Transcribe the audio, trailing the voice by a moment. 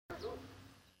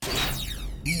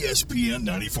ESPN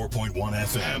 94.1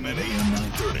 FM and AM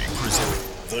 930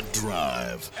 present The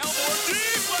Drive. Elmore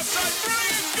deep, left side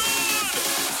three, good!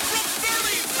 From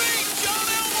 30 feet, John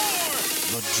Elmore!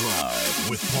 The Drive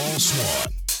with Paul Swann.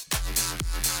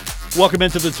 Welcome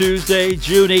into the Tuesday,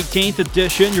 June 18th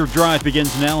edition. Your drive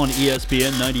begins now on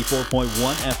ESPN 94.1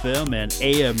 FM and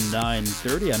AM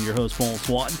 930. I'm your host, Paul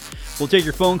Swann. We'll take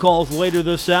your phone calls later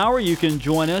this hour. You can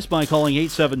join us by calling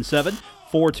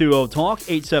 877-420-TALK,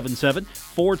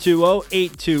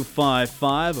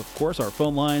 877-420-8255. Of course, our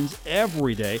phone lines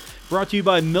every day. Brought to you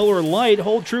by Miller Lite.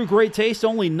 Hold true, great taste,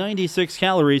 only 96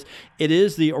 calories. It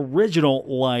is the original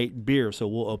light beer, so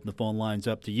we'll open the phone lines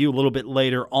up to you a little bit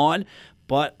later on.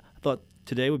 But I thought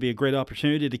today would be a great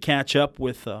opportunity to catch up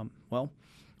with, one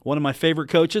of my favorite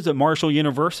coaches at Marshall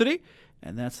University,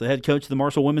 and that's the head coach of the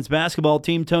Marshall women's basketball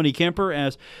team, Tony Kemper,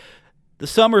 as the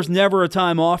summer's never a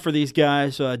time off for these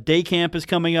guys. Day camp is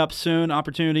coming up soon,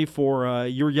 opportunity for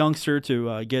your youngster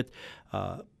to get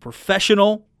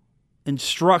professional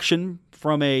instruction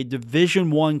from a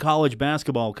Division I college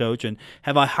basketball coach. And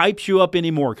have I hyped you up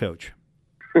anymore, Coach?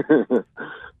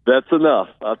 That's enough.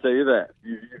 I'll tell you that.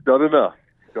 You've done enough.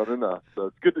 So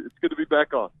it's good to be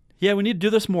back on. Yeah, we need to do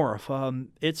this more.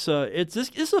 It's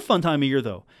a fun time of year,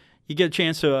 though. You get a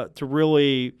chance to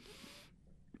really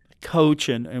coach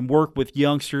and work with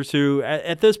youngsters who,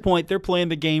 at this point, they're playing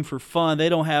the game for fun. They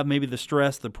don't have maybe the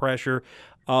stress, the pressure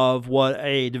of what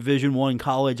a Division I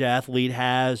college athlete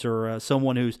has, or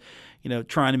someone who's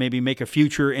trying to maybe make a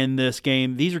future in this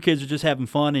game. These are kids who are just having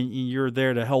fun, and you're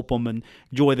there to help them and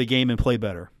enjoy the game and play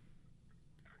better.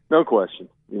 No question.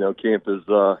 Camp is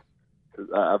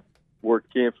I've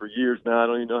worked camp for years now. I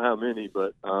don't even know how many,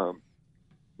 but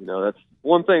that's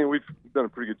one thing we've done a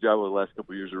pretty good job with the last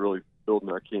couple of years of really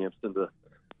building our camps into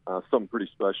something pretty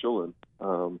special. And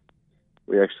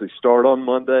we actually start on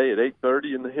Monday at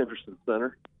 8:30 in the Henderson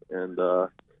Center, and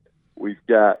we've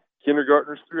got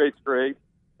kindergartners through 8th grade,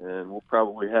 and we'll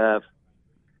probably have a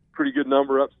pretty good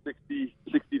number up, 60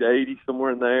 to 80,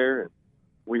 somewhere in there. And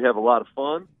we have a lot of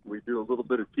fun. We do a little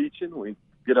bit of teaching. We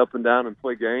get up and down and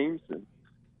play games, and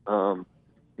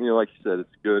like you said,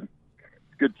 it's good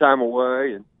time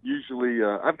away. And usually,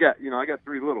 I got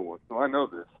 3 little ones, so I know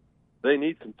this. They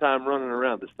need some time running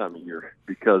around this time of year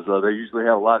because they usually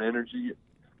have a lot of energy.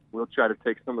 We'll try to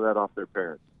take some of that off their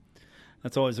parents.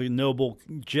 That's always a noble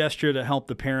gesture to help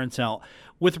the parents out.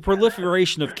 With the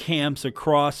proliferation of camps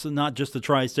across not just the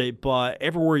tri-state, but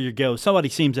everywhere you go, somebody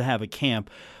seems to have a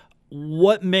camp.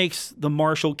 What makes the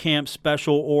Marshall camp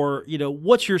special, or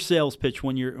what's your sales pitch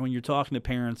when you're talking to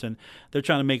parents and they're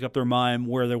trying to make up their mind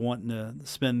where they're wanting to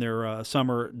spend their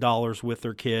summer dollars with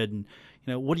their kid, and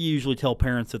what do you usually tell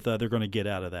parents that they're going to get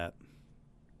out of that?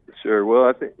 Sure. Well,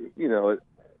 I think you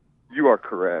are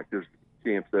correct. There's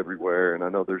camps everywhere, and I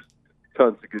know there's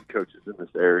tons of good coaches in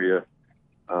this area,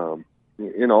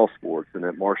 in all sports, and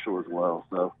at Marshall as well.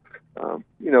 So,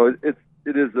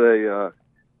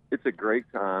 it's a great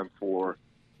time for,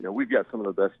 we've got some of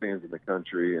the best fans in the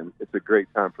country, and it's a great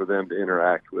time for them to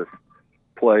interact with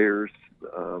players,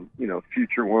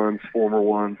 future ones, former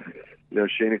ones.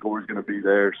 Shayna Gore's going to be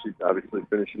there. She's obviously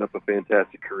finishing up a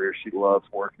fantastic career. She loves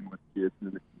working with kids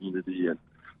in the community, and,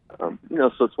 so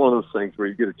it's one of those things where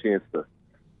you get a chance to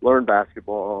learn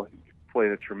basketball. You play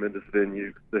in a tremendous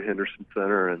venue, the Henderson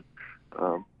Center, and,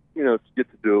 to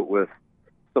get to do it with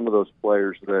some of those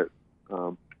players that,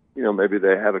 maybe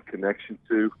they have a connection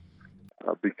to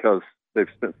because they've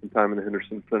spent some time in the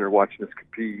Henderson Center watching us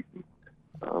compete.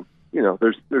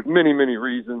 There's many, many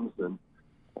reasons, and,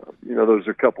 those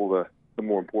are a couple of the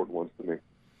more important ones to me.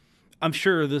 I'm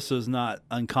sure this is not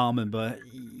uncommon, but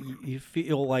you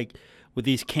feel like with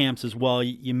these camps as well,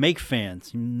 you make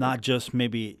fans, not just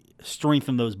maybe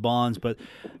strengthen those bonds, but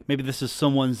maybe this is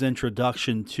someone's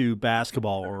introduction to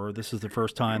basketball, or this is the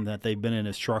first time that they've been in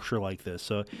a structure like this.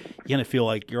 So you kind of feel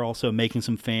like you're also making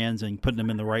some fans and putting them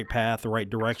in the right path, the right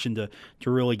direction to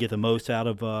really get the most out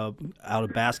of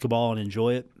basketball and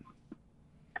enjoy it.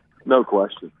 No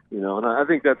question, and I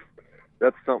think that's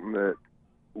something that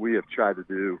we have tried to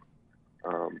do,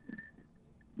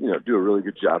 do a really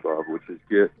good job of, which is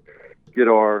get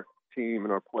our team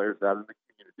and our players out in the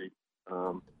community,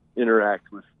 interact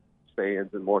with fans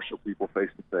and Marshall people face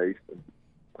to face. And,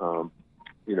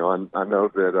 I know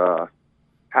that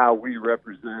how we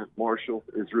represent Marshall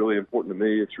is really important to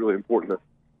me. It's really important to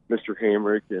Mr.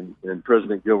 Hamrick and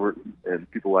President Gilbert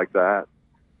and people like that.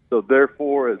 So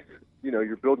therefore, as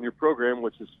you're building your program,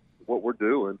 which is what we're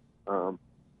doing,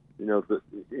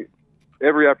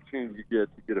 every opportunity you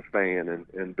get a fan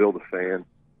and build a fan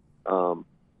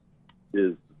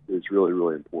is really,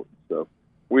 really important. So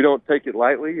we don't take it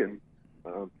lightly, and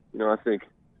I think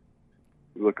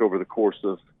you look over the course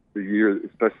of the year,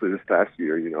 especially this past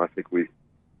year, I think we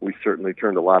certainly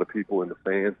turned a lot of people into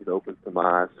fans and opened some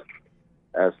eyes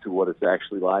as to what it's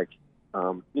actually like,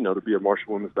 to be a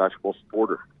Marshall women's basketball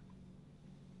supporter.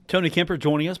 Tony Kemper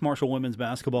joining us, Marshall women's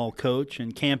basketball coach,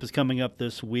 and camp is coming up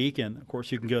this week. And, of course,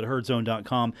 you can go to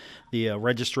herdzone.com. The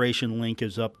registration link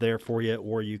is up there for you,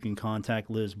 or you can contact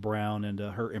Liz Brown, and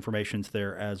her information's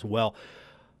there as well.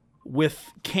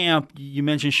 With camp, you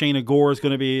mentioned Shayna Gore is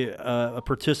going to be a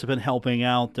participant helping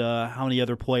out. How many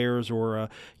other players or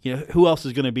who else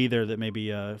is going to be there that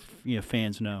maybe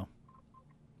fans know?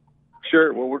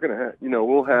 Sure. Well, we're going to have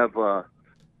we'll have a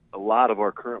lot of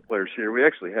our current players here. We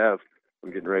actually have. I'm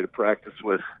getting ready to practice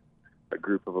with a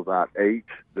group of about 8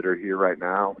 that are here right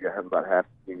now. We have about half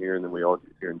the team here, and then we all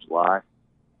get here in July.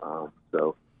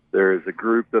 So there is a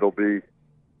group that'll be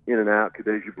in and out: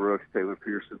 Kadasia Brooks, Taylor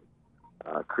Pearson,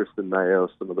 Kristen Mayo,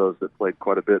 some of those that played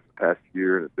quite a bit the past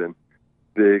year and have been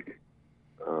big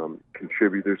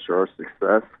contributors to our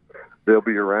success. They'll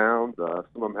be around. Some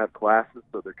of them have classes,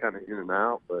 so they're kind of in and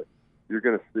out. But you're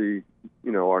going to see,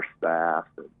 our staff.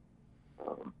 And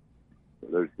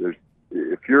there's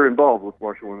if you're involved with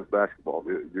Marshall women's basketball,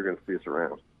 you're going to see us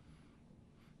around.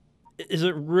 Is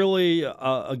it really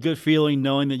a good feeling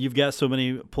knowing that you've got so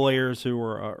many players who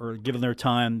are giving their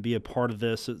time to be a part of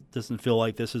this? It doesn't feel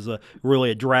like this is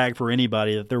really a drag for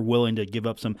anybody, that they're willing to give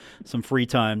up some free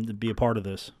time to be a part of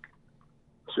this.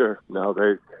 Sure. No,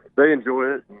 they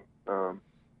enjoy it. And,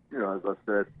 as I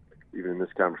said, even in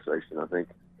this conversation, I think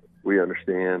we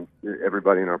understand,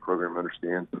 everybody in our program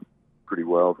understands pretty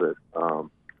well that,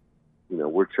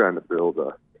 we're trying to build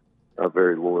a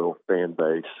very loyal fan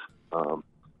base,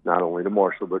 not only to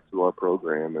Marshall, but to our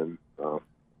program. And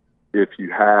if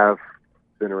you have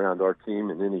been around our team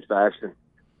in any fashion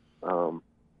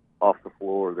off the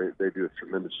floor, they do a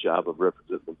tremendous job of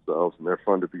representing themselves, and they're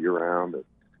fun to be around. And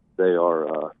they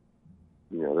are,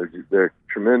 they're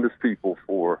tremendous people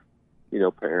for,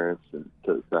 parents and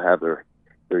to have their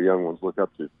young ones look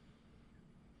up to.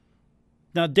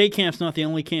 Now, day camp's not the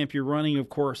only camp you're running. Of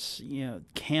course,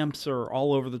 camps are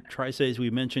all over the Tri-Cities. We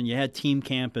mentioned you had team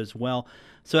camp as well.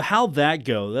 So how'd that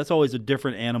go? That's always a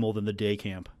different animal than the day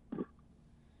camp.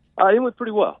 It went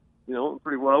pretty well. It went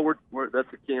pretty well.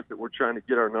 That's a camp that we're trying to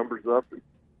get our numbers up in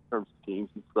terms of teams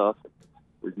and stuff.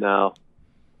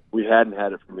 We hadn't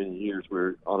had it for many years.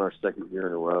 We're on our second year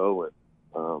in a row,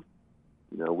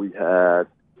 and we had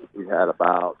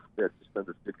about just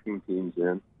under 15 teams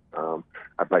in.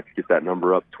 I'd like to get that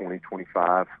number up 20,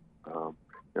 25. I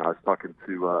was talking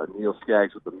to Neil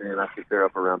Skaggs with the men. I think they're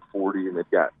up around 40, and they've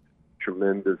got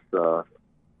tremendous,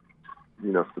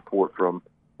 support from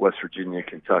West Virginia,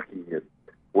 Kentucky, and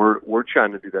we're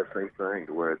trying to do that same thing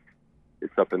to where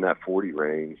it's up in that 40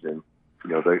 range. And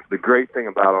the great thing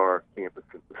about our campus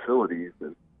and facilities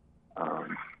is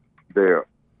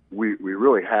we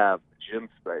really have gym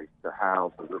space to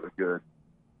house a really good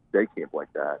day camp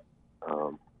like that.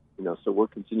 So we're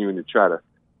continuing to try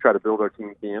to build our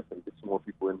team camp and get some more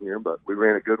people in here. But we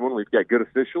ran a good one. We've got good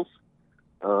officials,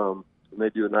 and they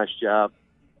do a nice job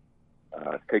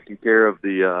taking care of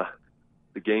the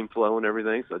game flow and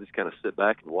everything. So I just kind of sit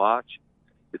back and watch.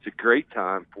 It's a great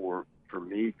time for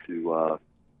me to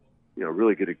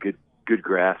really get a good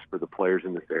grasp for the players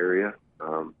in this area.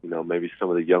 Maybe some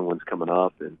of the young ones coming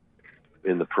up and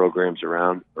in the programs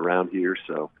around here.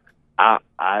 So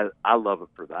I love it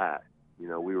for that.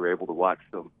 We were able to watch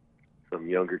some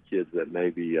younger kids that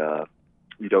maybe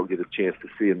you don't get a chance to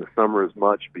see in the summer as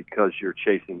much because you're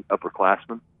chasing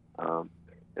upperclassmen,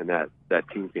 and that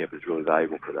team camp is really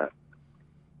valuable for that.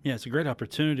 Yeah, it's a great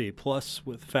opportunity. Plus,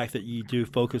 with the fact that you do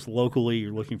focus locally,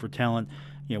 you're looking for talent,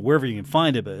 wherever you can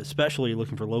find it, but especially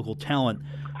looking for local talent.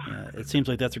 It seems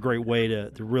like that's a great way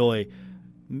to really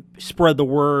spread the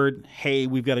word. Hey,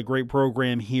 we've got a great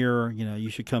program here. You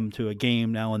should come to a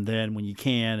game now and then when you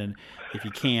can, and if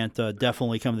you can't,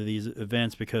 definitely come to these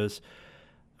events because,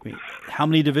 how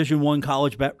many Division I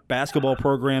college basketball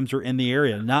programs are in the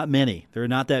area? Not many. There are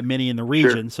not that many in the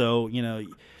region. Sure. So,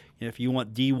 if you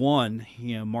want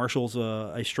D1, Marshall's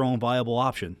a strong, viable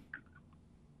option.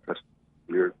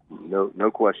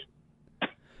 No question.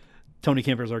 Tony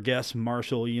Kemper is our guest,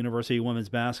 Marshall University women's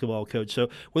basketball coach. So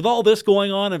with all this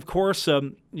going on, of course,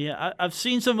 I've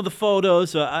seen some of the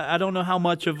photos. I don't know how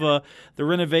much of the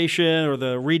renovation or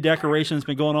the redecoration has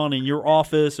been going on in your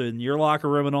office and your locker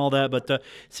room and all that, but it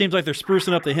seems like they're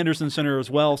sprucing up the Henderson Center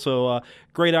as well. So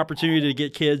great opportunity to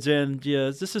get kids in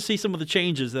just to see some of the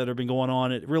changes that have been going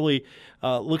on. It really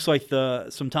looks like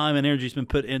some time and energy has been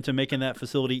put into making that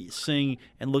facility sing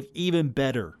and look even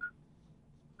better.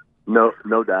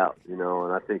 No doubt, and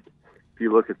I think, if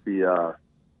you look at the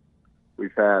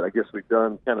we've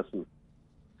done kind of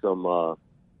some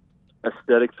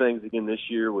aesthetic things again this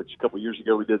year, which a couple years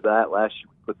ago we did that. Last year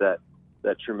we put that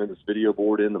tremendous video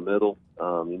board in the middle,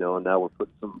 and now we're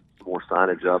putting some more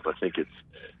signage up. I think it's,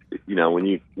 when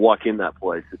you walk in that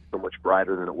place, it's so much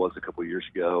brighter than it was a couple years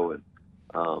ago. And,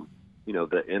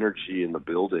 the energy in the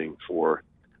building for,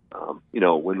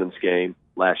 a women's game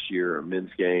last year, a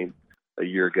men's game a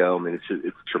year ago, I mean,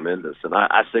 it's tremendous. And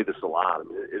I say this a lot. I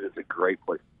mean, it is a great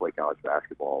place to play college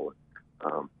basketball.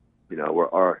 And,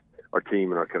 our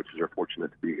team and our coaches are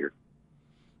fortunate to be here.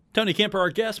 Tony Kemper, our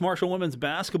guest, Marshall women's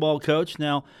basketball coach.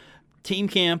 Now, team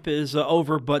camp is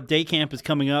over, but day camp is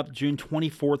coming up June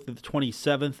 24th to the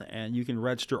 27th, and you can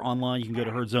register online. You can go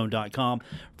to herdzone.com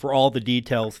for all the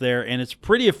details there, and it's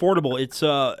pretty affordable. It's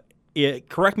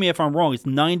correct me if I'm wrong, it's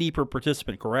 $90 per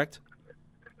participant, correct?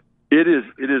 It is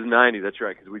 $90, that's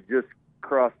right, because we just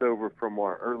crossed over from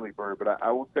our early bird. But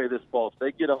I will say this, Paul, if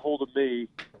they get a hold of me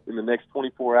in the next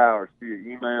 24 hours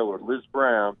via email or Liz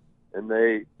Brown, and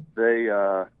they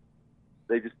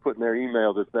just put in their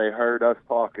email that they heard us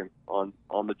talking on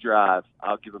the drive,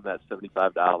 I'll give them that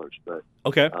 $75. But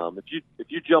okay, if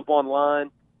you jump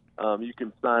online, you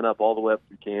can sign up all the way up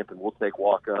through camp, and we'll take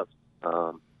walk-ups.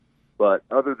 But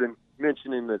other than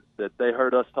mentioning that they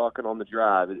heard us talking on the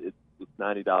drive, it's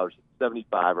 $90. It's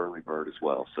 $75 early bird as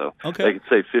well. So okay, they can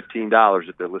save $15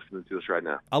 if they're listening to us right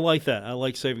now. I like that. I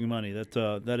like saving money.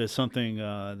 That is something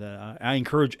that I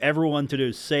encourage everyone to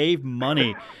do. Save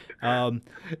money.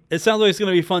 It sounds like it's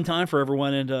going to be a fun time for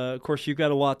everyone, and of course, you've got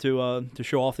a lot to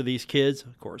show off to these kids.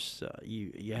 Of course,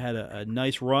 you had a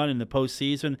nice run in the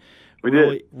postseason.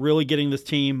 Really getting this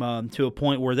team to a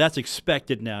point where that's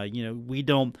expected now.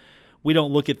 We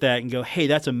don't look at that and go, hey,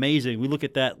 that's amazing. We look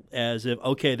at that as if,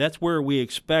 okay, that's where we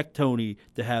expect Tony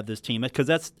to have this team, because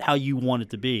that's how you want it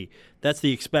to be. That's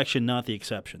the expectation, not the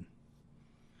exception.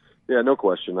 Yeah, no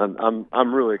question.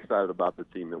 I'm really excited about the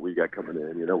team that we got coming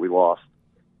in. We lost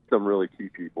some really key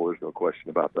people. There's no question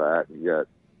about that. And yet,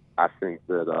 I think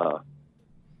that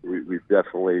we've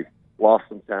definitely lost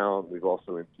some talent. We've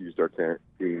also infused our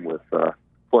team with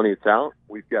plenty of talent.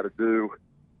 We've got to go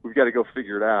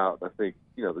figure it out. I think,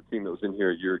 the team that was in here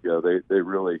a year ago, they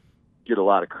really get a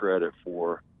lot of credit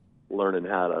for learning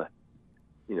how to,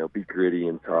 be gritty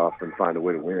and tough and find a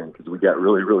way to win, because we got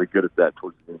really, really good at that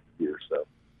towards the end of the year. So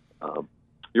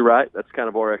you're right. That's kind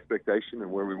of our expectation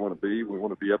and where we want to be. We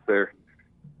want to be up there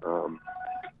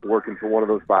working for one of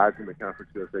those buys in the Conference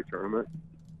USA tournament.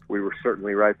 We were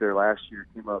certainly right there last year.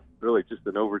 Came up really just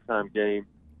an overtime game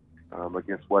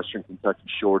against Western Kentucky,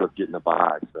 short of getting a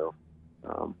bye. So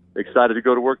excited to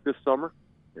go to work this summer,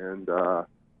 and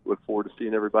look forward to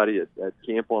seeing everybody at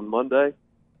camp on Monday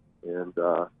and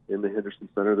in the Henderson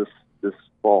Center this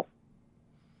fall.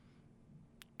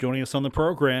 Joining us on the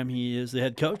program, he is the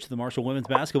head coach of the Marshall women's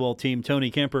basketball team, Tony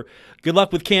Kemper. Good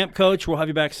luck with camp, Coach. We'll have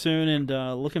you back soon, and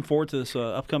looking forward to this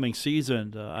upcoming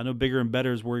season. I know bigger and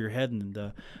better is where you're heading,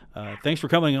 and thanks for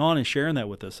coming on and sharing that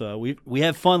with us. We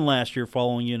had fun last year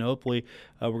following you, and hopefully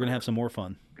we're going to have some more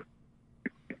fun.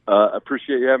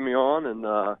 Appreciate you having me on, and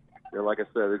like I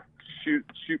said, shoot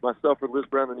myself or Liz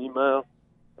Brown an email.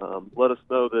 Let us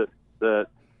know that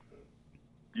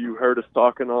you heard us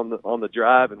talking on the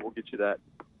drive, and we'll get you that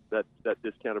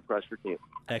discounted price for camp.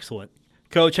 Excellent.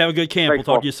 Coach, have a good camp. Thanks,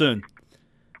 we'll talk Paul. to you soon.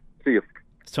 See you.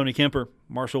 It's Tony Kemper,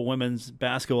 Marshall women's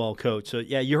basketball coach. So,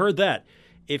 yeah, you heard that.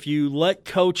 If you let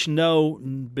Coach know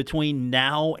between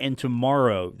now and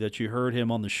tomorrow that you heard him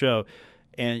on the show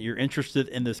and you're interested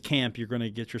in this camp, you're going to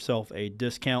get yourself a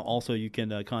discount. Also, you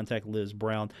can contact Liz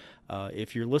Brown.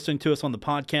 If you're listening to us on the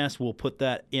podcast, we'll put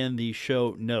that in the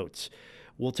show notes.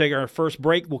 We'll take our first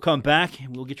break. We'll come back.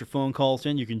 We'll get your phone calls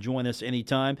in. You can join us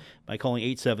anytime by calling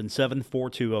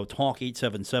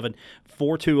 877-420-TALK,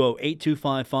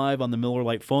 877-420-8255 on the Miller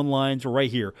Lite phone lines right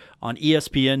here on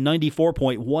ESPN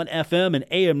 94.1 FM and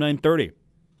AM 930.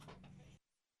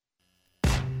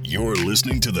 You're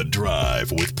listening to The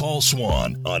Drive with Paul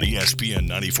Swan on ESPN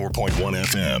 94.1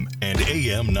 FM and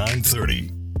AM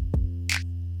 930.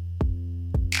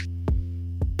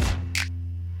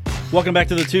 Welcome back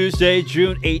to the Tuesday,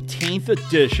 June 18th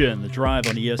edition. The Drive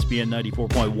on ESPN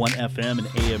 94.1 FM and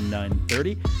AM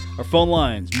 930. Our phone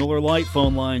lines, Miller Lite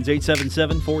phone lines,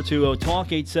 877-420-TALK,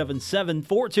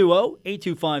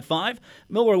 877-420-8255.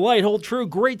 Miller Lite, hold true,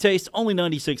 great taste, only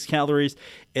 96 calories.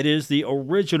 It is the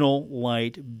original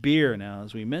light beer. Now,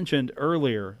 as we mentioned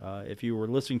earlier, if you were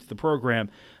listening to the program,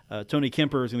 Tony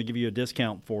Kemper is going to give you a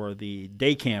discount for the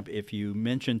day camp if you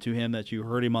mentioned to him that you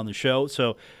heard him on the show.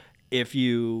 So if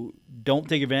you don't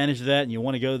take advantage of that and you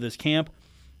want to go to this camp,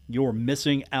 you're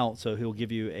missing out. So he'll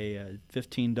give you a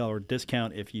 $15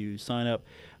 discount if you sign up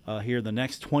here the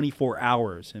next 24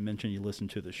 hours and mention you listen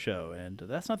to the show. And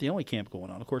that's not the only camp going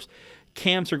on. Of course,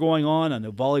 camps are going on. I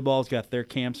know volleyball's got their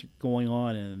camps going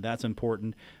on, and that's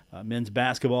important. Men's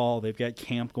basketball, they've got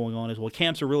camp going on as well.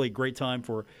 Camps are really a great time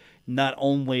for not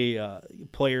only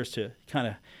players to kind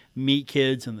of meet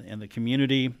kids in the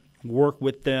community, work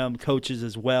with them, coaches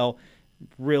as well,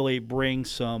 really bring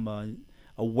some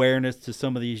awareness to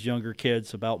some of these younger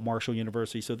kids about Marshall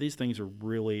University. So these things are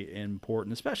really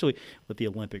important, especially with the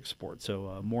Olympic sport.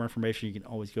 So more information, you can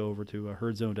always go over to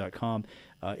herdzone.com.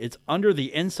 It's under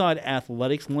the Inside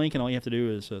Athletics link, and all you have to do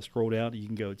is scroll down. You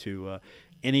can go to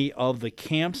any of the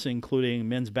camps, including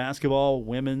men's basketball,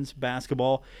 women's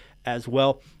basketball as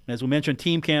well. As we mentioned,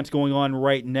 team camps going on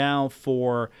right now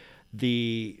for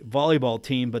the volleyball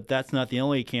team, but that's not the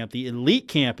only camp. The elite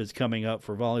camp is coming up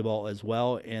for volleyball as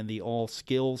well, and the all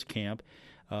skills camp.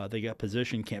 They got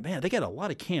position camp. Man, they got a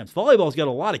lot of camps. Volleyball's got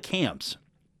a lot of camps.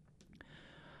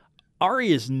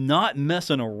 Ari is not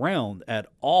messing around at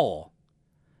all.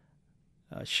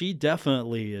 She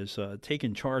definitely is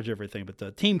taking charge of everything. But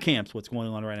the team camps, what's going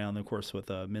on right now, and of course with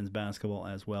men's basketball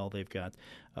as well, they've got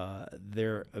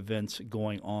their events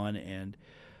going on, and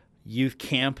youth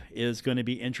camp is going to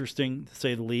be interesting, to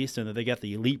say the least, and they got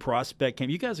the elite prospect camp.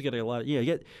 You guys have got a lot.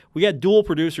 We got dual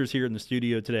producers here in the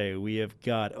studio today. We have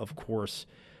got, of course,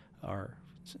 our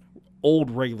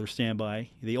old regular standby,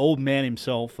 the old man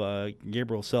himself,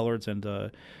 Gabriel Sellards,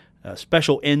 and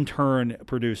special intern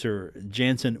producer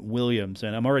Jansen Williams,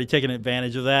 and I'm already taking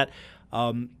advantage of that.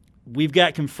 We've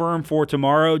got confirmed for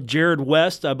tomorrow Jared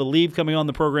West, I believe, coming on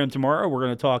the program tomorrow. We're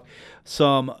going to talk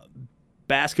some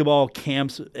basketball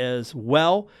camps as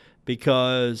well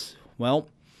because, well,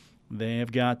 they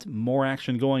have got more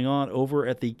action going on over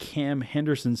at the Cam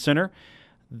Henderson Center.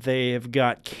 They have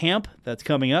got camp that's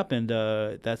coming up, and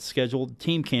that's scheduled.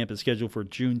 Team camp is scheduled for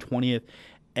June 20th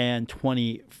and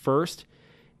 21st.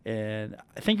 And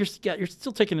I think you're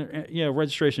still taking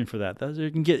registration for that. You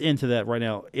can get into that right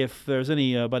now. If there's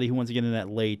anybody who wants to get in that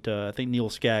late, I think Neil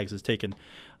Skaggs has taken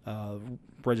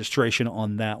registration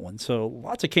on that one. So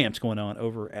lots of camps going on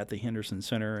over at the Henderson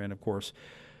Center, and of course,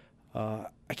 I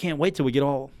can't wait till we get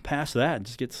all past that and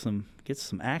just get some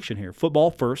action here. Football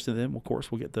first, and then of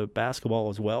course we'll get the basketball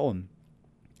as well, and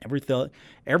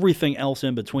everything else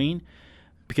in between.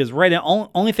 Because right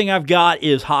now, only thing I've got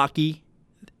is hockey.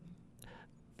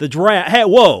 The draft. Hey,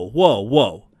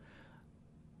 whoa!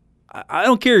 I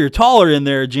don't care. You're taller in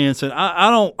there, Jansen. I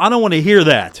don't want to hear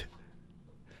that.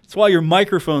 That's why your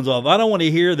microphone's off. I don't want to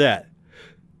hear that.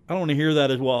 I don't want to hear that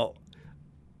as well.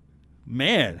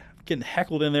 Man, I'm getting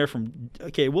heckled in there from.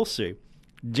 Okay, we'll see.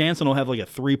 Jansen will have like a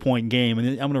 3-point game,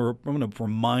 and I'm gonna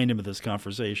remind him of this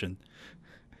conversation.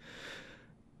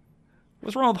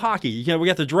 What's wrong with hockey? We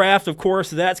got the draft, of course.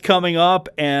 That's coming up,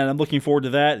 and I'm looking forward to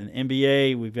that. And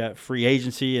NBA, we've got free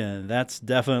agency, and that's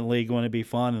definitely going to be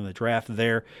fun. And the draft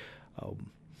there.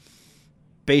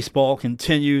 Baseball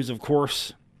continues, of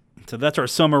course. So that's our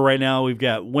summer right now. We've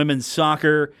got women's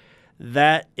soccer.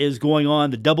 That is going on.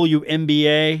 The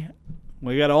WNBA.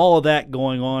 We got all of that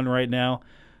going on right now.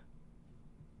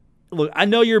 Look, I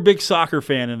know you're a big soccer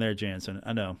fan in there, Jansen.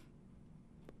 I know.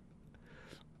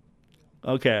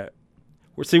 Okay.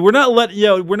 We're not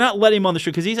letting him on the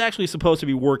show because he's actually supposed to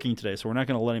be working today, so we're not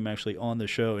going to let him actually on the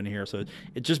show in here. So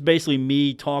it's just basically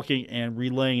me talking and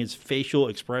relaying his facial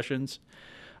expressions.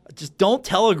 Just don't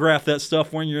telegraph that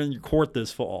stuff when you're in your court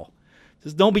this fall.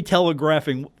 Just don't be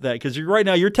telegraphing that because right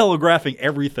now you're telegraphing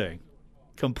everything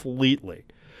completely.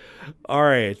 All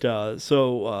right,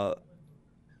 so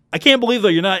I can't believe though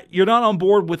you're not on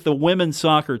board with the women's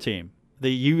soccer team,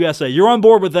 the USA. You're on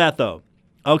board with that though.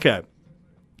 Okay.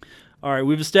 All right,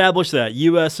 we've established that.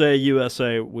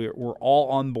 USA, we're all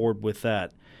on board with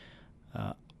that.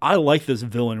 I like this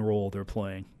villain role they're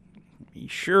playing.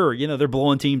 Sure, they're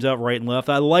blowing teams out right and left.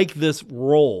 I like this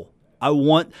role.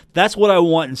 That's what I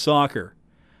want in soccer.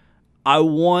 I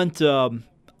want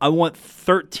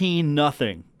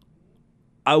 13-0.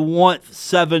 I want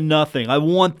 7-0. I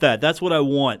want that. That's what I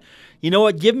want. You know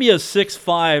what? Give me a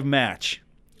 6-5 match.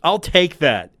 I'll take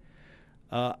that.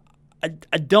 I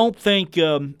don't think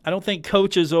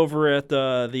coaches over at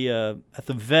the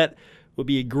vet would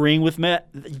be agreeing with Matt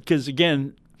because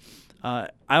again, I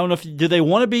don't know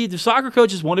do soccer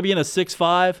coaches want to be in a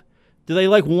 6-5? Do they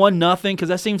like 1-0? Because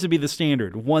that seems to be the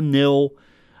standard. 1-0,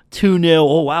 2-0.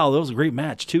 Oh wow, that was a great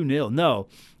match. 2-0. No,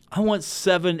 I want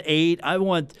 7-8. I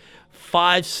want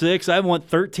 5-6. I want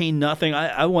 13-0.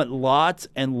 I want lots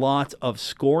and lots of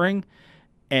scoring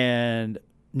and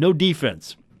no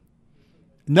defense.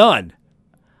 None.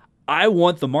 I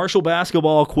want the Marshall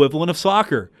basketball equivalent of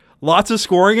soccer. Lots of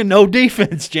scoring and no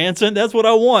defense, Jansen. That's what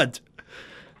I want.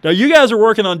 Now, you guys are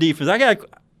working on defense. I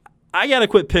got to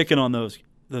quit picking on those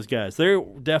guys. They're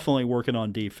definitely working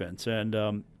on defense.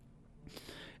 And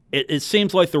it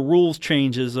seems like the rules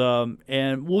changes,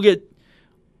 and we'll get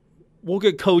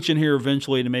Coach in here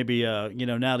eventually to maybe,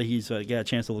 now that he's got a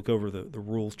chance to look over the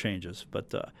rules changes.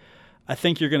 But I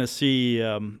think you're going to see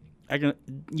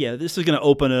this is going to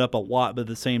open it up a lot, but at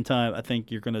the same time, I think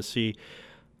you're going to see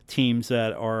teams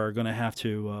that are going to have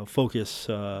to focus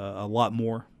a lot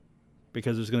more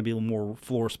because there's going to be a little more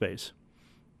floor space.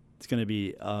 It's going to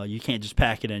be you can't just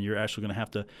pack it in. You're actually going to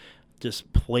have to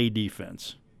just play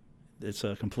defense. It's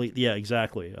a complete – yeah,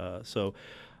 exactly. So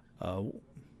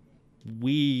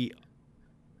we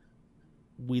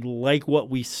like what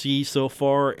we see so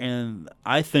far, and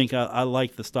I think I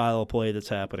like the style of play that's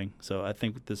happening. So I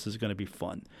think this is going to be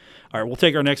fun. All right, we'll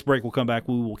take our next break. We'll come back.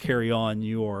 We will carry on.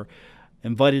 You are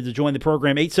invited to join the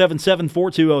program.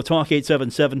 877-420-TALK,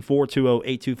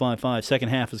 877-420-8255. Second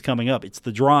half is coming up. It's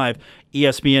The Drive,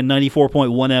 ESPN 94.1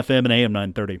 FM and AM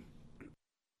 930.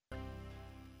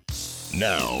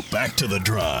 Now, back to The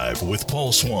Drive with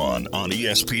Paul Swann on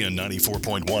ESPN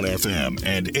 94.1 FM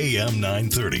and AM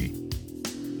 930.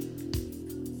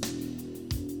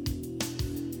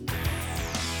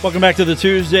 Welcome back to the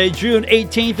Tuesday, June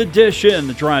 18th edition.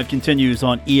 The Drive continues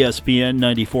on ESPN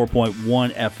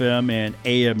 94.1 FM and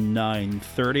AM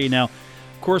 930. Now,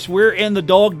 of course, we're in the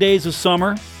dog days of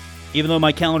summer, even though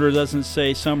my calendar doesn't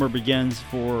say summer begins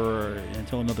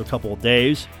until another couple of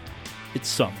days. It's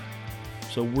summer.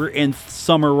 So we're in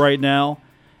summer right now.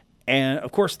 And,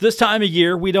 of course, this time of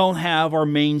year, we don't have our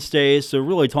mainstays to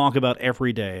really talk about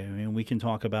every day. I mean, we can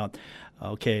talk about,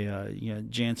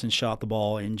 Jansen shot the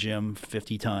ball in gym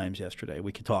 50 times yesterday.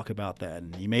 We could talk about that.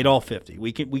 And he made all 50.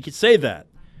 We could say that.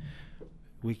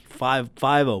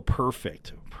 5-0,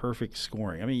 perfect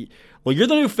scoring. I mean, well, you're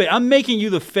the new face. I'm making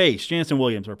you the face. Jansen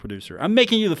Williams, our producer. I'm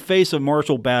making you the face of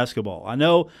Marshall basketball. I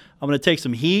know I'm going to take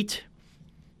some heat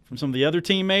from some of the other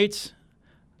teammates.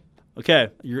 Okay,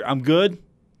 I'm good.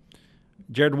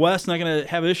 Jared West not going to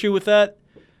have an issue with that.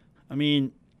 I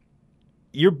mean,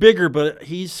 you're bigger, but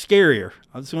he's scarier.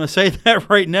 I'm just going to say that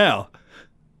right now.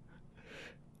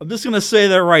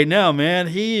 Man.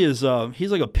 He is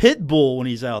he's like a pit bull when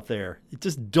he's out there. It's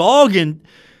just dogging.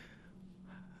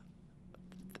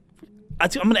 I'm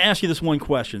going to ask you this one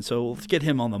question, so let's get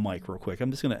him on the mic real quick. I'm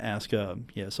just going to ask.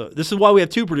 So this is why we have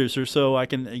two producers, so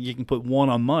you can put one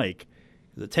on mic.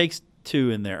 It takes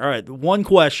two in there. All right, one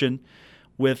question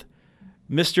with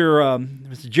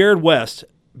Mr. Jared West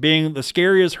being the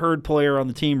scariest herd player on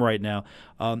the team right now.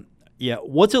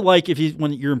 What's it like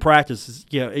when you're in practice?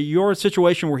 You're in a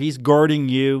situation where he's guarding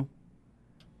you.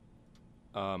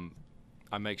 I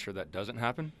make sure that doesn't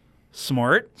happen.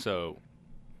 Smart. So,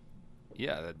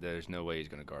 there's no way he's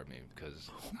going to guard me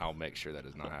because I'll make sure that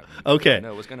does not happen. Okay. I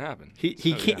know what's going to happen.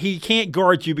 He can't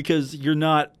guard you because you're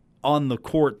not on the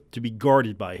court to be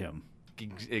guarded by him.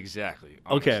 Exactly.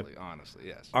 Honestly,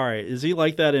 yes. All right. Is he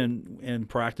like that in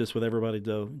practice with everybody,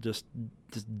 though? Just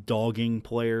dogging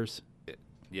players?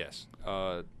 Yes.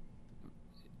 There's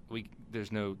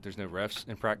no refs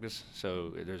in practice,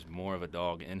 so there's more of a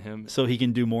dog in him. So he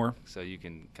can do more? So you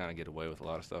can kind of get away with a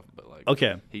lot of stuff, but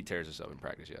he tears us up in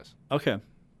practice, yes. Okay.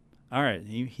 All right.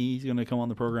 He's going to come on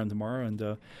the program tomorrow, and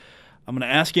I'm going to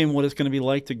ask him what it's going to be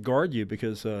like to guard you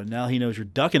because now he knows you're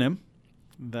ducking him.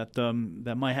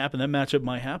 That might happen. That matchup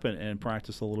might happen in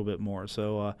practice a little bit more.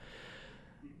 So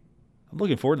I'm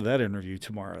looking forward to that interview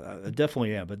tomorrow. I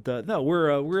definitely am. But no,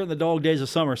 we're in the dog days of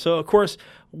summer. So of course,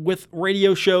 with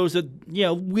radio shows that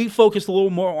we focus a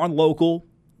little more on local.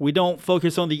 We don't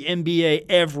focus on the NBA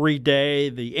every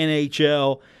day, the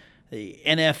NHL, the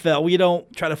NFL. We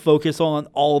don't try to focus on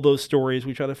all of those stories.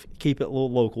 We try to keep it a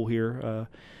little local here,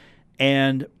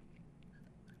 and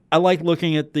I like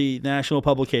looking at the national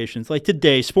publications. Like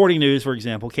today, Sporting News, for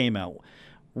example, came out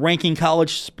ranking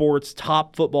college sports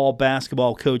top football,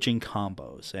 basketball coaching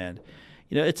combos. And,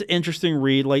 it's an interesting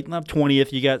read. Like, up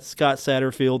 20th, you got Scott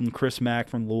Satterfield and Chris Mack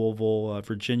from Louisville.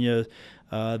 Virginia,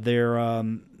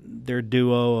 their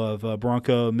duo of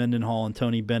Bronco Mendenhall and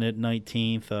Tony Bennett,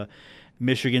 19th.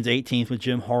 Michigan's 18th with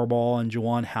Jim Harbaugh and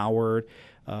Juwan Howard.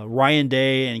 Ryan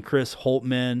Day and Chris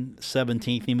Holtman,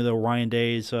 17th, even though Ryan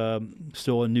Day's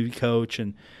still a new coach.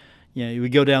 And, we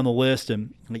go down the list,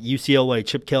 and like UCLA,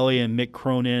 Chip Kelly and Mick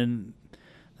Cronin,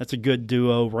 that's a good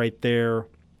duo right there.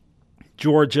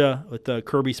 Georgia with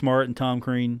Kirby Smart and Tom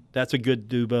Crean, that's a good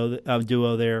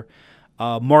duo there.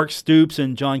 Mark Stoops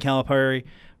and John Calipari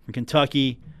from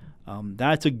Kentucky,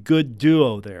 that's a good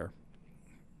duo there.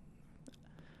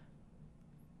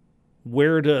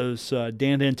 where does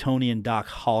Dan D'Antoni and Doc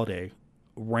Holliday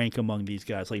rank among these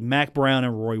guys? Like Mac Brown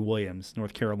and Roy Williams,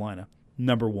 North Carolina,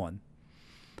 number one.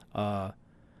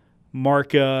 Mark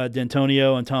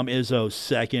D'Antonio and Tom Izzo,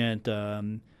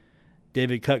 second.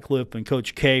 David Cutcliffe and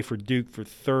Coach K for Duke for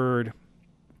third.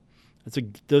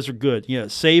 Those are good. Yeah,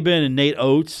 Saban and Nate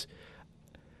Oates.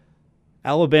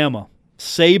 Alabama,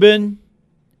 Saban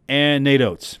and Nate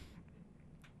Oates.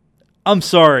 I'm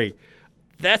sorry.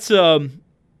 That's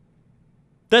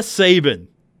Saban.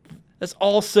 That's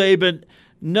all Saban.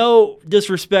 No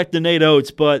disrespect to Nate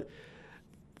Oates, but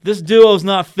this duo is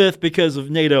not fifth because of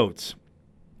Nate Oates.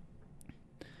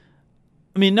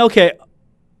 I mean, okay,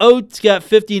 Oates got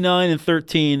 59 and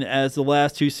 13 as the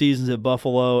last two seasons at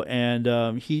Buffalo,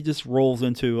 and he just rolls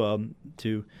into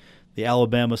to the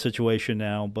Alabama situation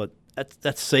now. But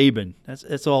that's Saban.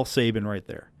 That's all Saban right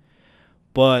there.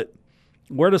 But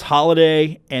where does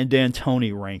Holliday and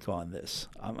D'Antoni rank on this?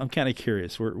 I'm kind of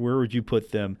curious. Where would you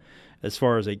put them as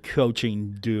far as a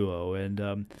coaching duo?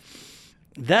 And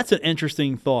that's an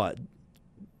interesting thought.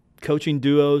 Coaching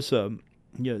duos.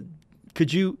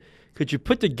 Could you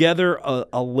put together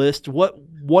a list?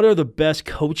 What are the best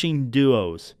coaching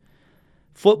duos,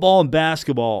 football and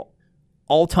basketball,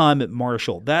 all time at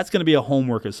Marshall? That's going to be a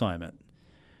homework assignment.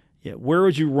 Yeah, where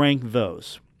would you rank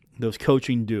those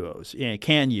coaching duos? Yeah,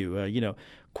 can you? Of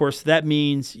course, that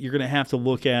means you're going to have to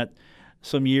look at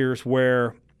some years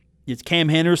where it's Cam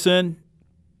Henderson.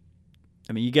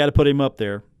 I mean, you got to put him up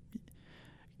there.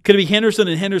 Could it be Henderson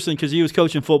and Henderson because he was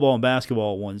coaching football and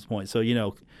basketball at one point? So,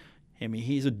 I mean,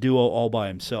 he's a duo all by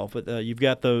himself. But you've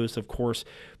got those, of course,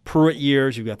 Pruitt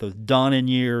years. You've got those Donnan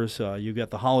years. You've got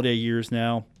the Holiday years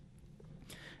now.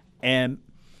 And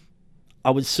I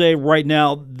would say right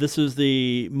now this is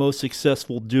the most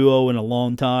successful duo in a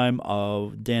long time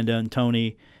of Dan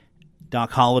D'Antoni,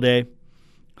 Doc Holliday.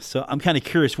 So I'm kind of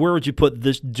curious, where would you put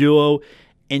this duo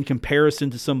in comparison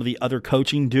to some of the other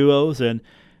coaching duos? And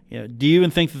do you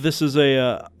even think that this is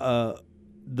the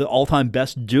all-time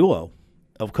best duo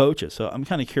of coaches? So I'm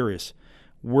kind of curious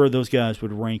where those guys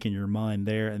would rank in your mind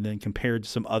there, and then compared to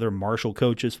some other Marshall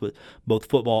coaches with both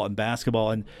football and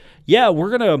basketball. And yeah, we're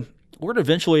gonna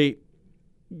eventually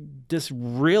just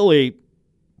really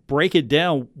break it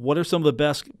down. What are some of the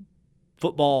best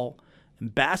football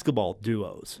and basketball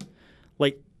duos?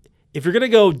 Like, if you're gonna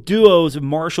go duos of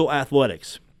Marshall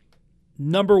athletics,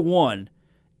 number one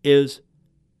is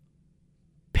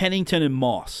Pennington and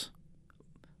Moss.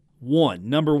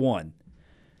 Number one.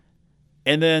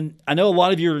 And then I know a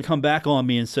lot of you are going to come back on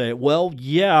me and say, well,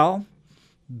 yeah,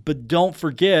 but don't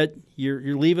forget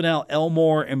you're leaving out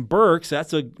Elmore and Burks.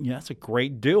 That's a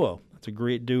great duo. That's a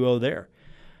great duo there.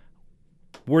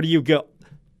 Where do you go?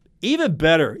 Even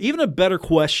a better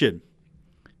question.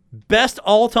 Best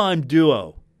all-time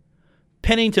duo.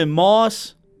 Pennington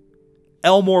Moss,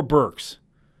 Elmore Burks.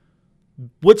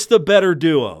 What's the better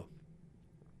duo?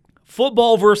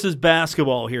 Football versus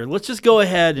basketball here. Let's just go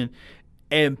ahead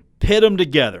and pit them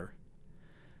together.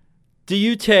 Do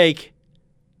you take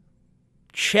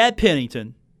Chad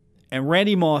Pennington and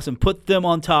Randy Moss and put them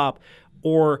on top,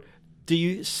 or do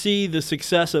you see the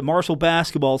success that Marshall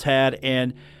basketball's had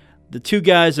and the two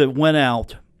guys that went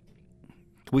out,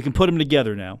 we can put them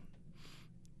together now,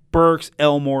 Burks,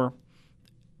 Elmore?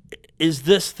 Is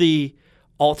this the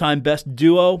all-time best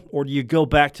duo, or do you go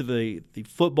back to the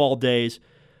football days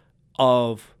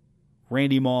of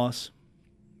Randy Moss,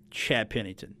 Chad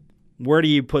Pennington? Where do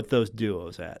you put those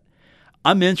duos at?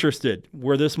 I'm interested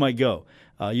where this might go.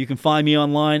 You can find me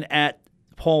online at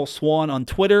Paul Swann on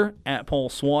Twitter, at Paul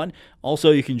Swann. Also,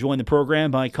 you can join the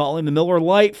program by calling the Miller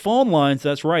Lite phone lines.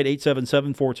 That's right,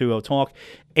 877-420-TALK,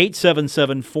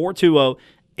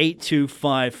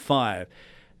 877-420-8255. Are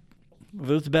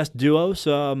those the best duos?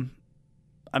 I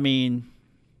mean,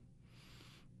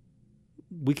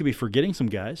 we could be forgetting some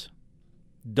guys.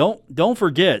 Don't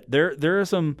forget, there are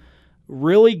some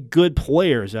really good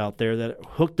players out there that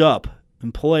hooked up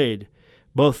and played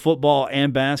both football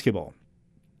and basketball.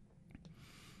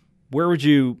 Where would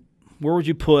you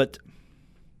put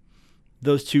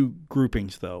those two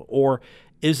groupings, though? Or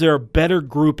is there a better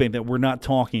grouping that we're not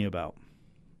talking about?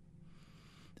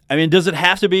 I mean, does it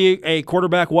have to be a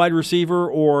quarterback, wide receiver,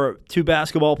 or two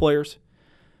basketball players?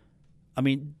 I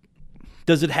mean,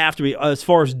 does it have to be as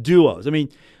far as duos? I mean,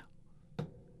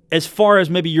 as far as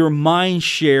maybe your mind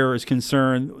share is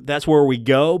concerned, that's where we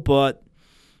go. But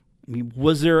I mean,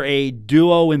 was there a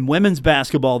duo in women's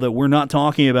basketball that we're not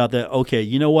talking about that, okay,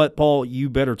 you know what, Paul, you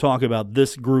better talk about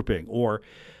this grouping? Or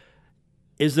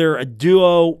is there a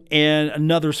duo in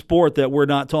another sport that we're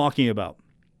not talking about?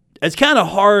 It's kind of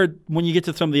hard when you get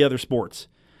to some of the other sports.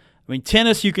 I mean,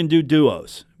 tennis, you can do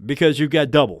duos because you've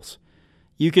got doubles.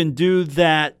 You can do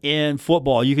that in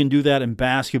football. You can do that in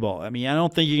basketball. I mean, I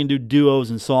don't think you can do duos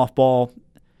in softball.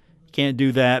 You can't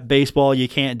do that. Baseball, you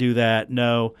can't do that.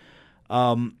 No.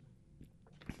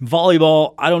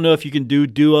 Volleyball, I don't know if you can do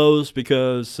duos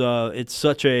because it's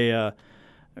such a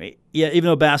even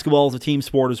though basketball is a team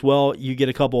sport as well, you get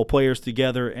a couple of players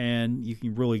together and you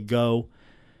can really go.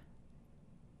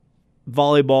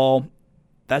 Volleyball,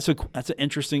 that's an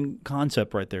interesting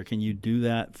concept right there. Can you do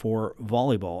that for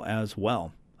volleyball as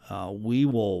well? We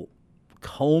will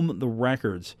comb the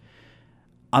records.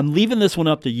 I'm leaving this one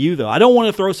up to you, though. I don't want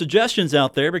to throw suggestions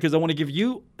out there because I want to give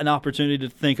you an opportunity to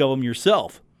think of them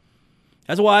yourself.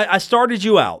 That's why I started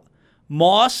you out.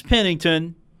 Moss,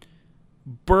 Pennington,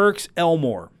 Burks,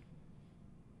 Elmore.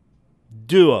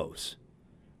 Duos.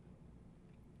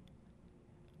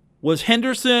 Was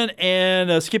Henderson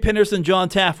and Skip Henderson, John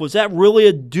Taft, was that really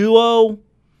a duo?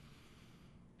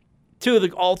 Two of the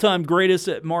all-time greatest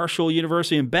at Marshall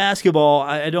University in basketball.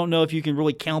 I don't know if you can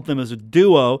really count them as a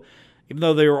duo, even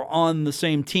though they were on the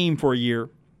same team for a year.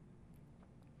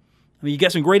 I mean, you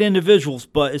got some great individuals,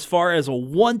 but as far as a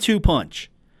 1-2 punch,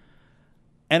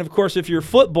 and of course, if you're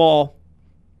football,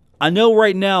 I know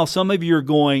right now some of you are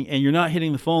going, and you're not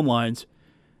hitting the phone lines,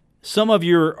 some of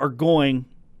you are going,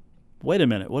 wait a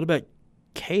minute, what about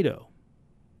Cato?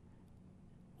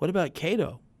 What about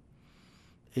Cato?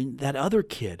 And that other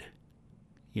kid,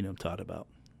 you know what I'm talking about,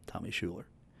 Tommy Schuler.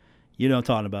 You know what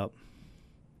I'm talking about.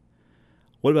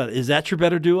 What about, is that your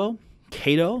better duo?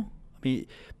 Cato? I mean,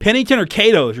 Pennington or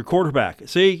Cato is your quarterback.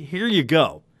 See, here you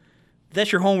go.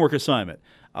 That's your homework assignment.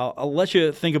 I'll let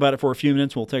you think about it for a few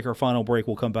minutes. We'll take our final break.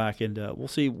 We'll come back and we'll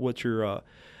see what your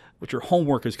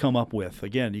homework has come up with.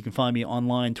 Again, you can find me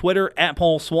online, Twitter, at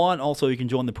Paul Swann. Also, you can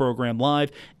join the program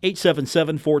live,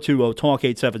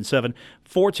 877-420-TALK,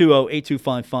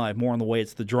 877-420-8255. More on the way.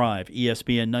 It's The Drive,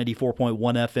 ESPN 94.1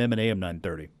 FM and AM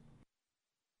 930.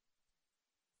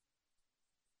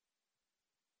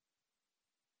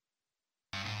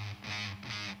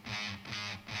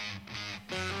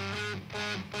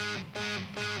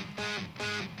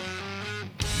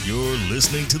 You're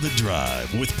listening to The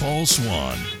Drive with Paul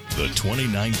Swann, the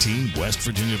 2019 West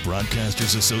Virginia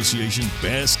Broadcasters Association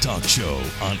Best Talk Show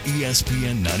on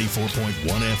ESPN 94.1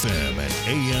 FM and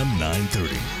AM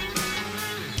 930.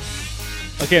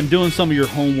 Okay, I'm doing some of your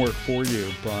homework for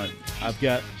you, but I've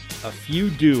got a few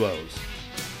duos.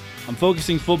 I'm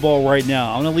focusing football right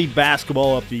now. I'm going to leave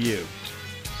basketball up to you.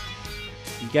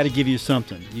 You've got to give you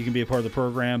something. You can be a part of the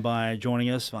program by joining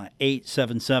us by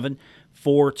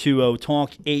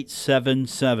 877-420-TALK,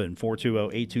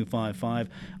 877-420-8255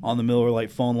 on the Miller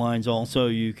Lite phone lines. Also,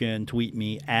 you can tweet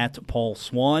me at Paul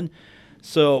Swann.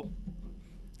 So,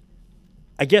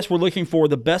 I guess we're looking for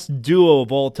the best duo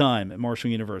of all time at Marshall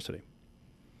University.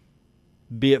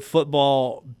 Be it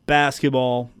football,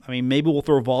 basketball. I mean, maybe we'll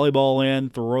throw volleyball in,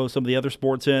 throw some of the other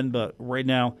sports in, but right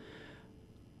now,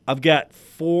 I've got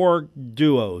 4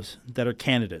 duos that are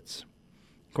candidates.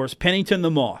 Of course, Pennington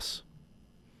the Moss.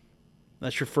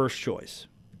 That's your first choice.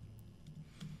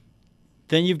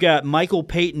 Then you've got Michael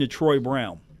Payton to Troy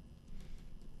Brown.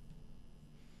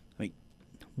 I mean,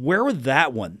 where would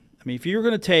that one? I mean, if you're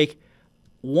going to take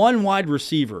one wide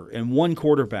receiver and one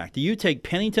quarterback, do you take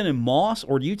Pennington and Moss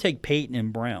or do you take Payton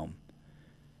and Brown?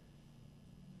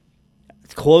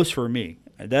 It's close for me.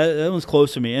 That one's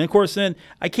close to me. And of course, then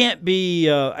I can't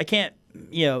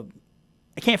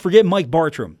forget Mike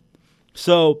Bartram.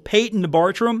 So Payton to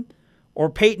Bartram or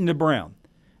Payton to Brown.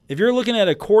 If you're looking at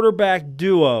a quarterback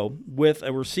duo with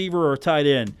a receiver or a tight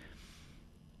end,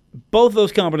 both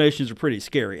those combinations are pretty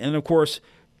scary. And of course,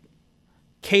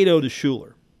 Cato to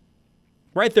Schuler.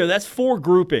 Right there, that's 4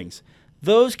 groupings.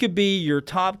 Those could be your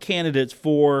top candidates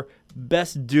for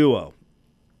best duo.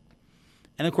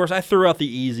 And, of course, I threw out the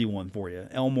easy one for you,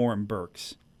 Elmore and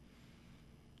Burks.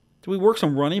 Do we work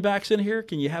some running backs in here?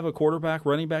 Can you have a quarterback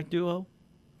running back duo?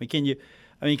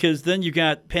 Because then you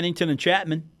got Pennington and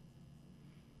Chapman.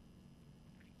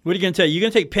 What are you going to take? You're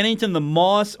going to take Pennington the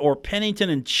Moss or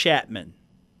Pennington and Chapman?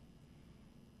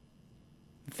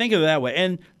 Think of it that way.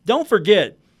 And don't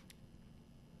forget,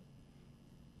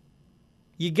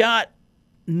 you got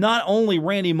not only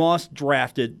Randy Moss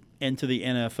drafted into the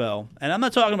NFL. And I'm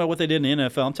not talking about what they did in the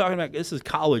NFL. I'm talking about, this is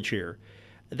college here.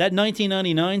 That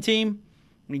 1999 team,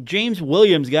 James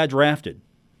Williams got drafted.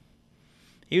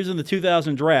 He was in the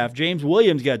 2000 draft. James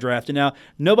Williams got drafted. Now,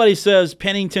 nobody says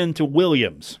Pennington to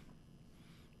Williams.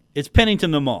 It's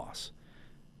Pennington to Moss.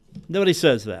 Nobody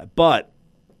says that. But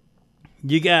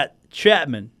you got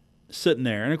Chapman sitting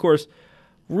there. And, of course,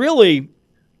 really,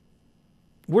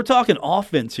 we're talking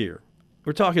offense here.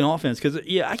 we're talking offense, because,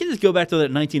 I could just go back to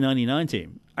that 1999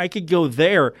 team. I could go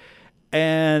there,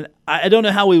 and I don't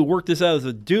know how we work this out as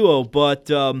a duo,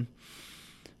 but I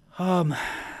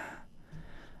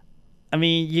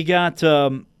mean, you got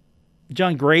John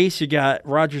Grace, you got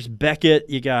Rogers Beckett,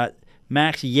 you got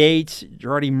Max Yates,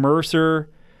 Gerardi Mercer,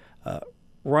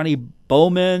 Ronnie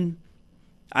Bowman.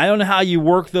 I don't know how you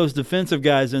work those defensive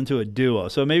guys into a duo.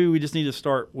 So maybe we just need to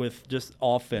start with just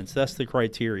offense. That's the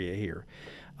criteria here.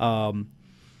 The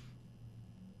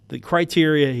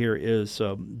criteria here is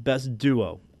best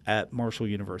duo at Marshall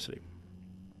University.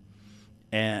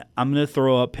 And I'm going to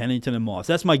throw up Pennington and Moss.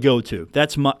 That's my go-to.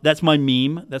 That's my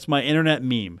meme. That's my internet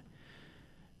meme.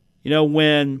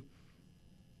 When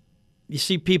you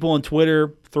see people on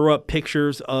Twitter throw up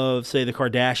pictures of, say, the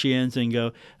Kardashians and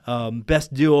go,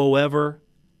 best duo ever,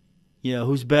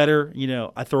 who's better?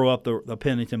 I throw up the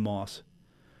Pennington Moss.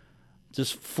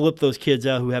 Just flip those kids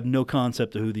out who have no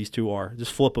concept of who these two are.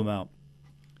 Just flip them out.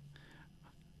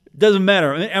 It doesn't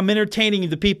matter. I'm entertaining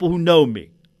the people who know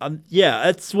me.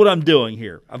 That's what I'm doing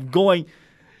here. I'm going.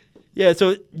 Yeah,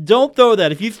 so don't throw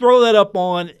that. If you throw that up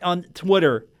on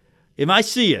Twitter, if I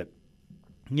see it,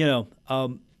 name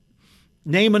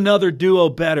another duo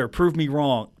better. Prove me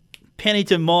wrong.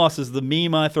 Pennington Moss is the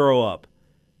meme I throw up.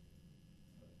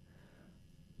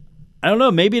 I don't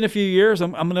know. Maybe in a few years,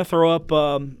 I'm going to throw up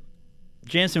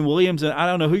Jansen Williams. And I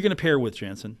don't know who you're going to pair with,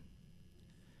 Jansen.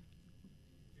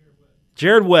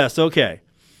 Jared West. Okay.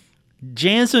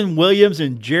 Jansen Williams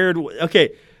and Jared.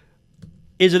 Okay.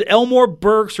 Is it Elmore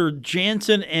Burks or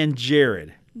Jansen and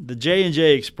Jared? The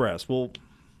J&J Express. Well,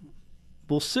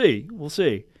 we'll see. We'll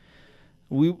see.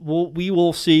 We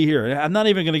will see here. I'm not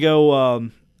even going to go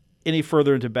any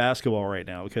further into basketball right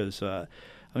now because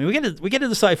we get to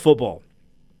decide football.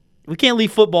 We can't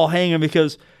leave football hanging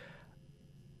because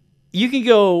you can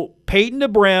go Peyton to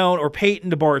Brown or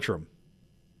Peyton to Bartram,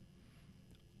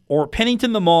 or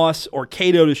Pennington to Moss or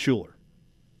Cato to Schuler.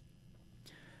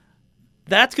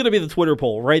 That's going to be the Twitter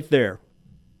poll right there.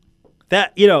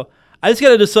 That I just got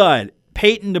to decide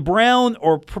Peyton to Brown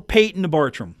or Peyton to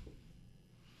Bartram.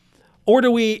 Or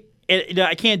do we,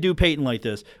 I can't do Peyton like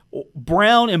this,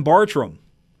 Brown and Bartram.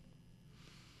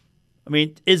 I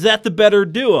mean, is that the better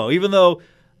duo? Even though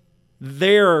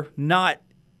they're not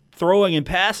throwing and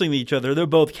passing to each other, they're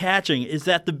both catching. Is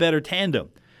that the better tandem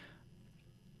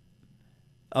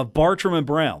of Bartram and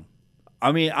Brown?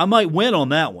 I mean, I might win on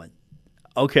that one.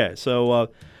 Okay,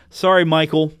 so sorry,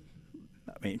 Michael.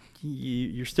 I mean,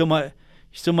 you're still my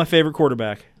favorite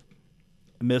quarterback.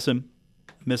 I miss him.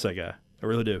 I miss that guy. I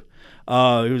really do.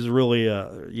 He was really,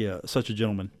 such a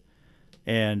gentleman.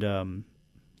 And,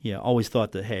 always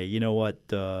thought that, hey, you know what,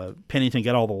 Pennington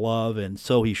got all the love, and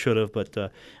so he should have,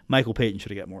 but Michael Peyton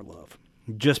should have got more love.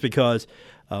 Just because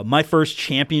my first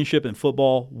championship in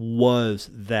football was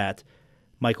that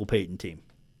Michael Peyton team.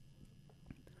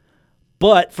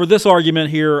 But for this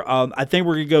argument here, I think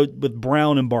we're going to go with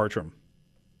Brown and Bartram.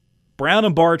 Brown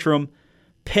and Bartram,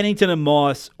 Pennington and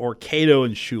Moss, or Cato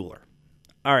and Schuler.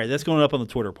 All right, that's going up on the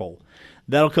Twitter poll.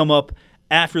 That'll come up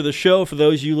after the show. For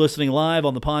those of you listening live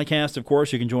on the podcast, of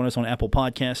course, you can join us on Apple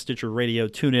Podcasts, Stitcher Radio,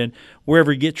 TuneIn,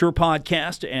 wherever you get your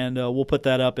podcast, and we'll put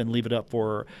that up and leave it up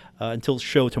for until the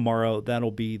show tomorrow.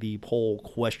 That'll be the poll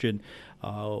question.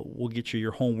 We'll get you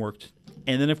your homework.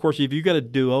 And then, of course, if you've got a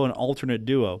duo, an alternate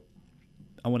duo,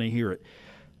 I want to hear it.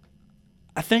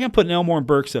 I think I'm putting Elmore and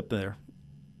Burks up there.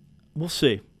 We'll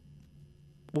see.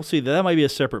 We'll see. That might be a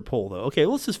separate poll, though. Okay,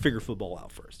 let's just figure football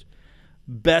out first.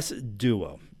 Best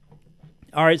duo.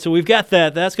 All right, so we've got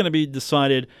that. That's going to be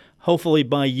decided hopefully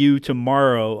by you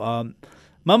tomorrow.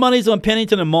 My money's on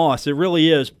Pennington and Moss. It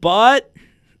really is. But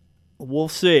we'll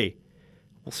see.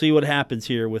 We'll see what happens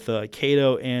here with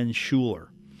Cato and Schuler.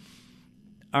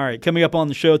 All right, coming up on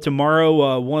the show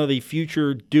tomorrow, one of the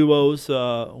future duos,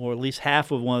 or at least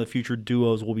half of one of the future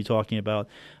duos we'll be talking about.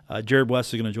 Jared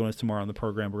West is going to join us tomorrow on the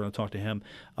program. We're going to talk to him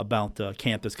about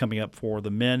camp that's coming up for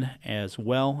the men, as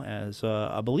well as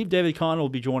I believe David Kahn will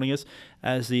be joining us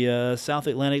as the South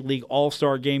Atlantic League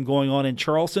All-Star Game going on in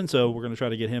Charleston. So we're going to try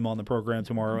to get him on the program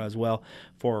tomorrow as well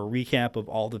for a recap of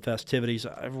all the festivities.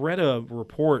 I've read a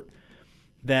report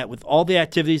that with all the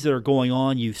activities that are going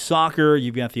on, youth soccer,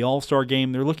 you've got the All-Star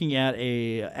Game, they're looking at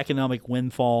a economic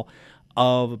windfall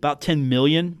of about $10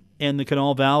 million in the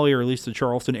Kanawha Valley, or at least the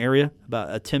Charleston area, about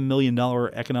a $10 million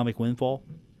economic windfall.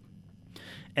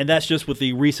 And that's just with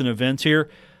the recent events here.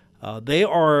 They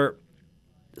are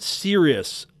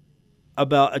serious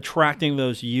about attracting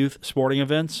those youth sporting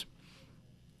events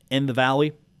in the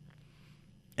Valley.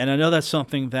 And I know that's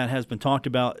something that has been talked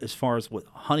about as far as what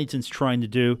Huntington's trying to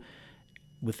do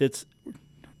with its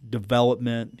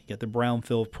development. You get the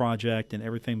Brownfield project and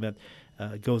everything that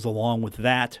goes along with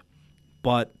that.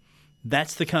 But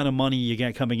that's the kind of money you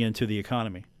get coming into the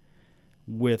economy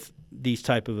with these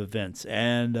type of events.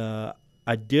 And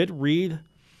I did read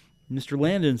Mr.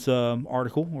 Landon's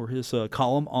article or his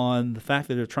column on the fact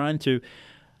that they're trying to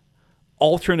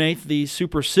alternate the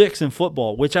Super Six in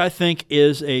football, which I think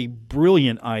is a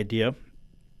brilliant idea,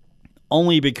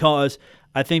 only because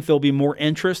I think there'll be more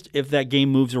interest if that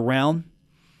game moves around.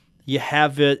 You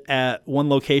have it at one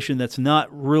location that's not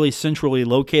really centrally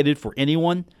located for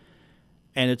anyone,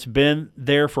 and it's been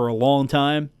there for a long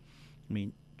time. I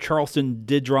mean, Charleston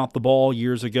did drop the ball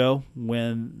years ago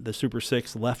when the Super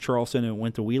Six left Charleston and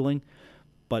went to Wheeling.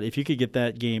 But if you could get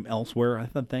that game elsewhere, I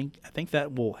think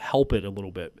that will help it a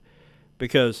little bit.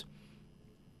 Because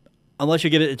unless you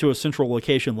get it into a central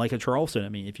location like a Charleston, I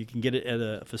mean, if you can get it at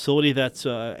a facility that's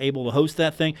able to host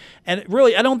that thing, and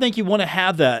really, I don't think you want to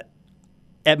have that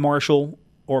at Marshall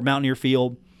or Mountaineer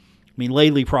Field. I mean,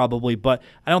 Lately probably, but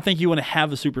I don't think you want to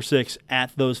have a Super Six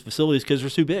at those facilities because they're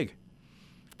too big.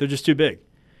 They're just too big.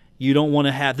 You don't want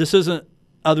to have – this isn't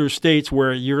other states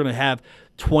where you're going to have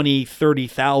 20,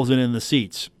 30,000 in the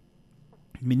seats.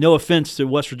 I mean, no offense to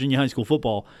West Virginia high school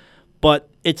football,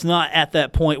 but it's not at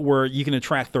that point where you can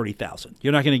attract 30,000.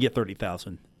 You're not going to get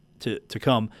 30,000 to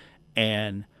come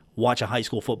and watch a high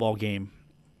school football game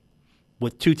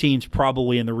with two teams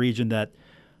probably in the region that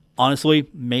honestly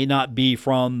may not be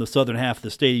from the southern half of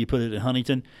the state. You put it in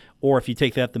Huntington, or if you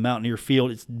take that to Mountaineer Field,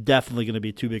 it's definitely going to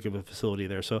be too big of a facility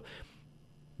there. So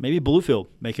maybe Bluefield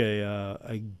make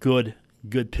a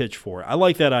good pitch for it. I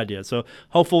like that idea. So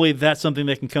hopefully that's something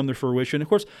that can come to fruition. Of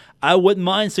course, I wouldn't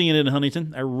mind seeing it in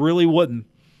Huntington. I really wouldn't.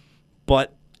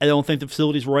 But I don't think the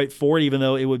facility's right for it, even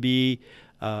though it would be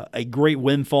a great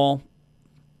windfall.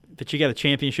 But you got a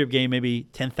championship game, maybe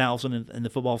 10,000 in the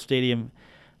football stadium.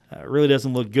 Really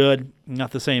doesn't look good.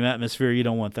 Not the same atmosphere. You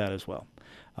don't want that as well.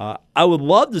 I would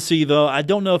love to see, though, I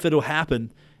don't know if it'll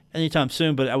happen anytime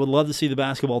soon, but I would love to see the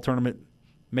basketball tournament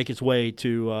make its way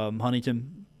to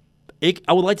Huntington.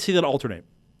 I would like to see that alternate.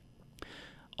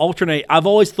 I've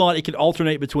always thought it could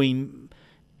alternate between,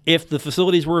 if the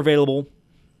facilities were available,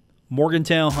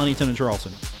 Morgantown, Huntington, and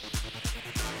Charleston.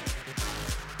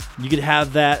 You could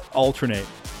have that alternate.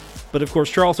 But, of course,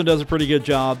 Charleston does a pretty good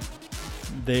job.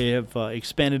 They have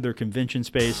expanded their convention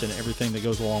space and everything that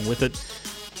goes along with it.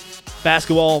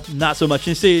 Basketball, not so much.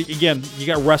 And see, again, you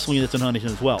got wrestling that's in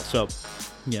Huntington as well. So,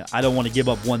 yeah, I don't want to give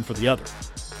up one for the other.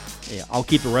 Yeah, I'll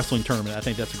keep the wrestling tournament. I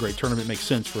think that's a great tournament. It makes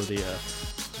sense for the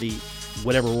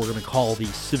whatever we're going to call the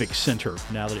Civic Center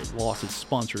now that it lost its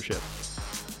sponsorship.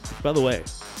 By the way,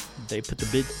 they put the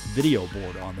big video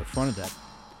board on the front of that.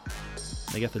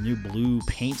 They got the new blue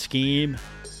paint scheme.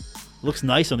 Looks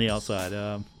nice on the outside.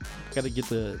 Got to get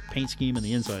the paint scheme on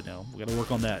the inside now. We got to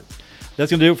work on that. That's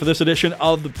going to do it for this edition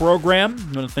of the program.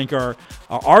 I'm going to thank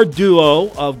our duo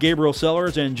of Gabriel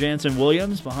Sellers and Jansen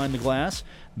Williams behind the glass.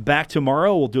 Back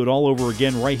tomorrow. We'll do it all over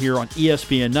again right here on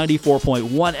ESPN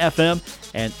 94.1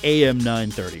 FM and AM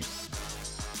 930.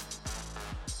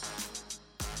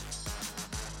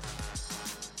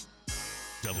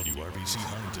 WRBC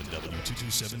Huntington,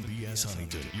 W227BS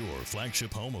Huntington, your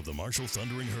flagship home of the Marshall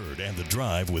Thundering Herd and The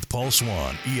Drive with Paul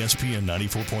Swan, ESPN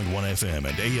 94.1 FM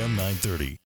and AM 930.